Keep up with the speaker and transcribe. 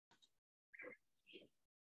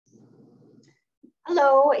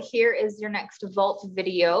Hello, here is your next Vault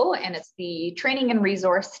video, and it's the Training and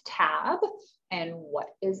Resource tab. And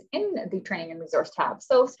what is in the Training and Resource tab?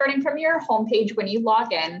 So starting from your homepage, when you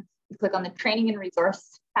log in, you click on the Training and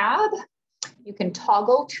Resource tab. You can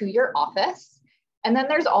toggle to your office, and then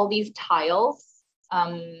there's all these tiles.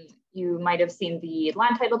 You might have seen the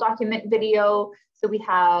land title document video. So we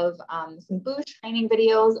have some BOOS training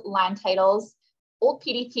videos, land titles, old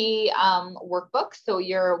PDP workbooks. So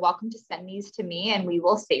you're welcome to send these to me and we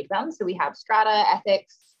will save them. So we have Strata,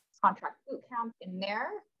 Ethics, Contract Bootcamp in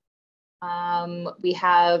there. We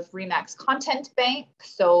have RE/MAX Content Bank,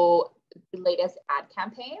 so the latest ad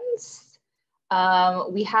campaigns.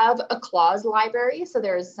 We have a clause library, so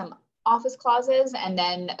there's some office clauses and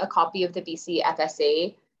then a copy of the BC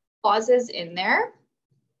FSA clauses in there.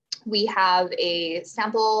 We have a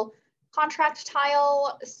sample contract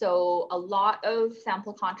tile, so a lot of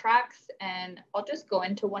sample contracts, and I'll just go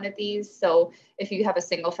into one of these. So if you have a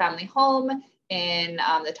single family home in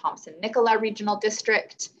the Thompson-Nicola Regional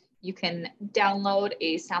District, you can download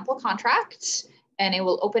a sample contract and it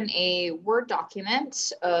will open a Word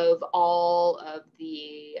document of all of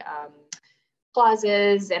the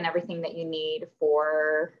clauses and everything that you need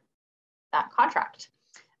for that contract.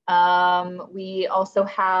 We also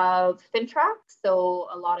have FINTRAC, so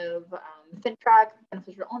a lot of FINTRAC,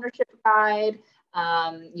 beneficial ownership guide,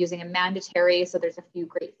 using a mandatory, so there's a few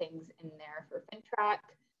great things in there for FINTRAC.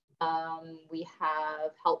 We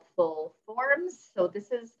have helpful forms, so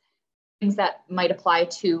this is things that might apply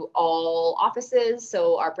to all offices,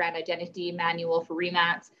 so our brand identity manual for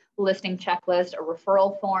RE/MAX, listing checklist, a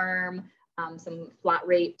referral form, some flat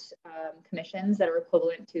rate commissions that are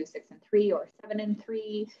equivalent to 6 and 3 or 7 and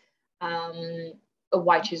 3, a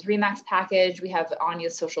Why Choose RE/MAX package. We have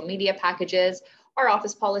Anya's social media packages, our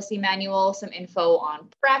office policy manual, some info on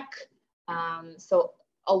PREC, so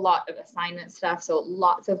a lot of assignment stuff. So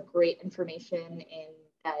lots of great information in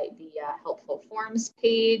the helpful forms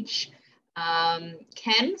page.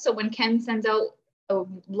 Ken, so when Ken sends out a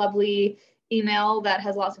lovely email that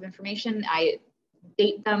has lots of information, I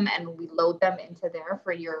date them and we load them into there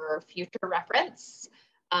for your future reference.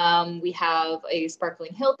 We have a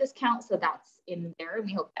Sparkling Hill discount, so that's in there, and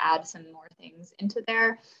we hope to add some more things into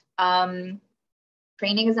there.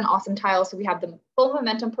 Training is an awesome tile, so we have the full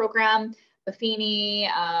momentum program, Buffini,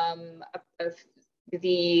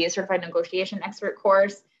 the certified negotiation expert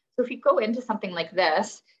course. So if you go into something like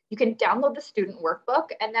this, you can download the student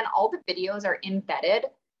workbook, and then all the videos are embedded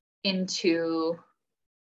into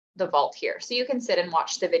the Vault here. So you can sit and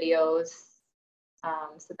watch the videos.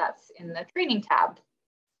 So that's in the training tab.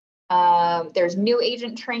 There's new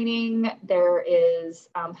agent training. There is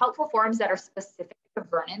helpful forms that are specific to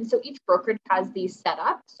Vernon. So each brokerage has these set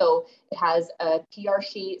up. So it has a PR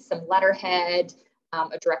sheet, some letterhead,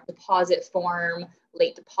 a direct deposit form,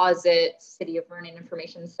 late deposit, City of Vernon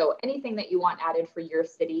information. So anything that you want added for your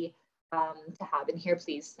city to have in here,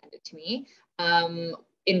 please send it to me.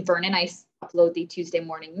 In Vernon, I upload the Tuesday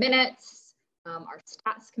morning minutes. Our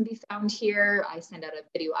stats can be found here. I send out a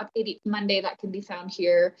video update each Monday that can be found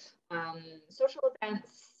here. Social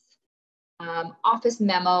events, office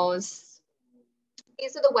memos.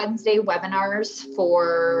 These are the Wednesday webinars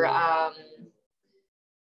for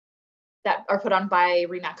that are put on by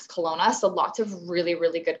RE/MAX Kelowna. So lots of really,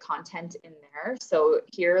 really good content in there. So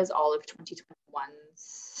here is all of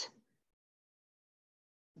 2021's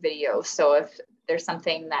video. So if there's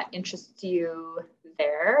something that interests you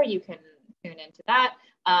there, you can tune into that.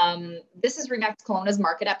 This is RE/MAX Kelowna's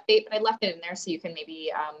market update, but I left it in there so you can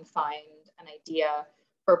maybe find an idea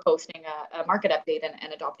for posting a market update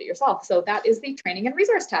and adopt it yourself. So that is the Training and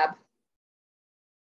Resource tab.